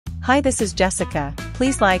Hi, this is Jessica.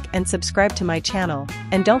 Please like and subscribe to my channel,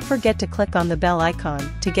 and don't forget to click on the bell icon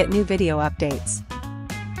to get new video updates.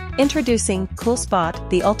 Introducing CoolSpot,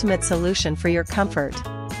 the ultimate solution for your comfort.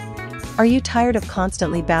 Are you tired of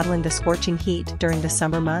constantly battling the scorching heat during the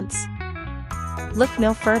summer months? Look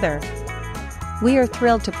no further. We are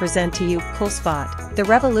thrilled to present to you CoolSpot, the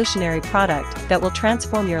revolutionary product that will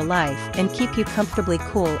transform your life and keep you comfortably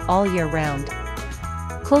cool all year round.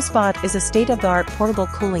 CoolSpot is a state-of-the-art portable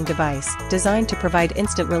cooling device designed to provide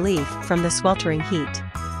instant relief from the sweltering heat.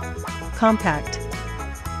 Compact,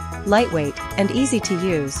 lightweight, and easy to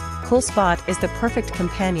use, CoolSpot is the perfect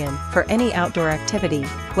companion for any outdoor activity,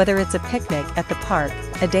 whether it's a picnic at the park,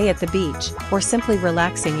 a day at the beach, or simply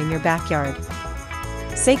relaxing in your backyard.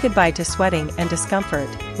 Say goodbye to sweating and discomfort.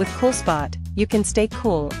 With CoolSpot, you can stay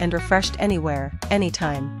cool and refreshed anywhere,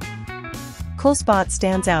 anytime. CoolSpot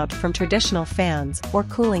stands out from traditional fans or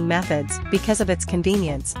cooling methods because of its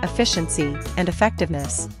convenience, efficiency, and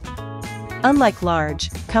effectiveness. Unlike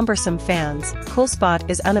large, cumbersome fans, CoolSpot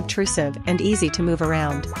is unobtrusive and easy to move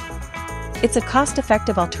around. It's a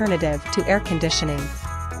cost-effective alternative to air conditioning,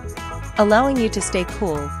 allowing you to stay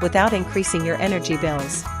cool without increasing your energy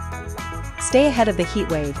bills. Stay ahead of the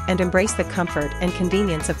heatwave and embrace the comfort and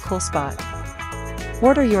convenience of CoolSpot.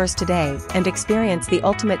 Order yours today and experience the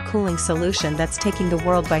ultimate cooling solution that's taking the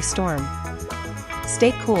world by storm.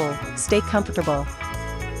 Stay cool, stay comfortable,